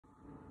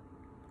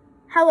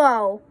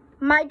Hello.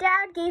 My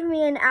dad gave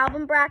me an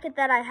album bracket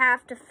that I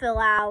have to fill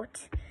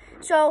out,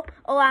 so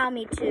allow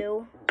me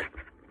to.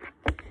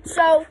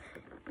 So,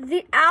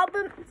 the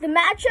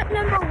matchup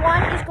number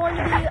 1 is going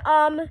to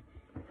be,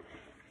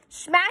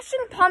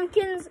 Smashing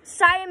Pumpkins'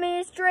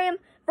 Siamese Dream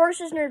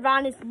versus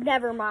Nirvana's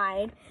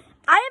Nevermind.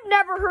 I have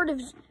never heard of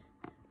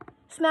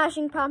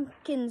Smashing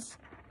Pumpkins'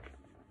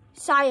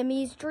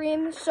 Siamese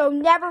Dream, so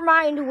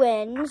Nevermind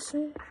wins.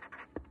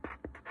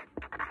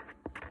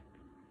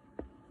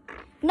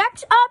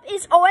 Next up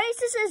is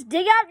Oasis's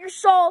Dig Out Your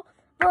Soul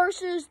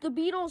versus the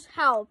Beatles'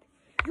 Help.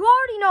 You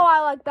already know I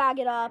like Bag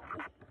It Up.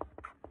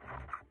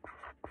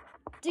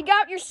 Dig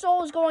Out Your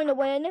Soul is going to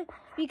win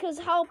because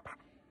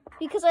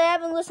I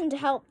haven't listened to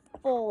Help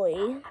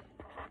fully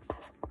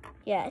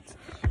yet.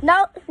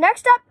 Now,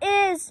 next up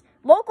is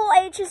Local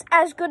H's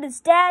As Good As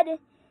Dead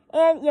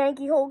and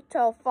Yankee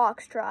Hotel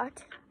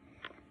Foxtrot.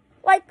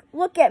 Like,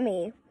 look at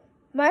me.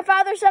 My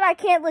father said I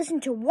can't listen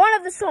to one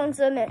of the songs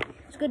in it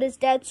As Good As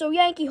Dead, so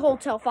Yankee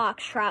Hotel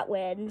Foxtrot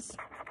wins.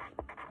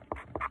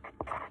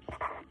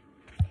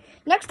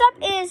 Next up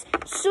is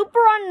Super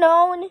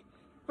Unknown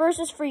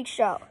versus Freak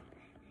Show.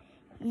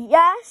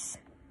 Yes,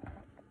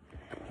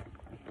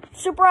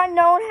 Super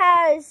Unknown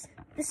has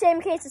the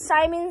same case as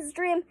Siamese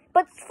Dream,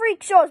 but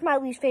Freak Show is my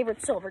least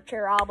favorite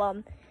Silverchair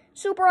album.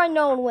 Super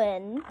Unknown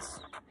wins.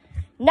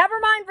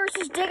 Nevermind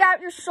versus Dig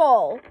Out Your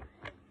Soul.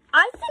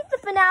 I think the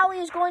finale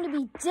is going to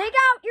be Dig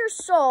Out Your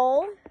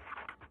Soul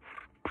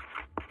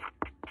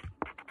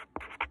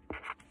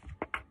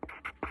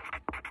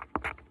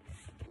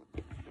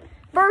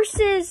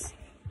versus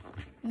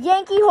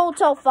Yankee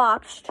Hotel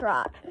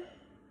Foxtrot.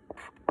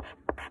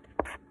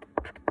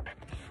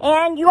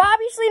 And you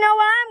obviously know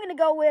what I'm going to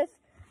go with.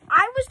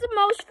 I was the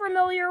most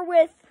familiar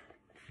with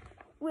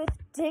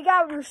Dig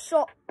Out Your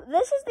Soul.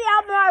 This is the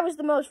album I was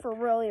the most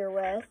familiar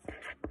with.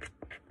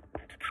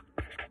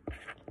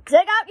 Dig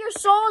Out Your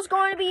Soul is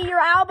going to be your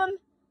album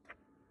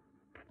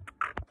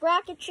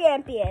bracket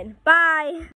champion. Bye.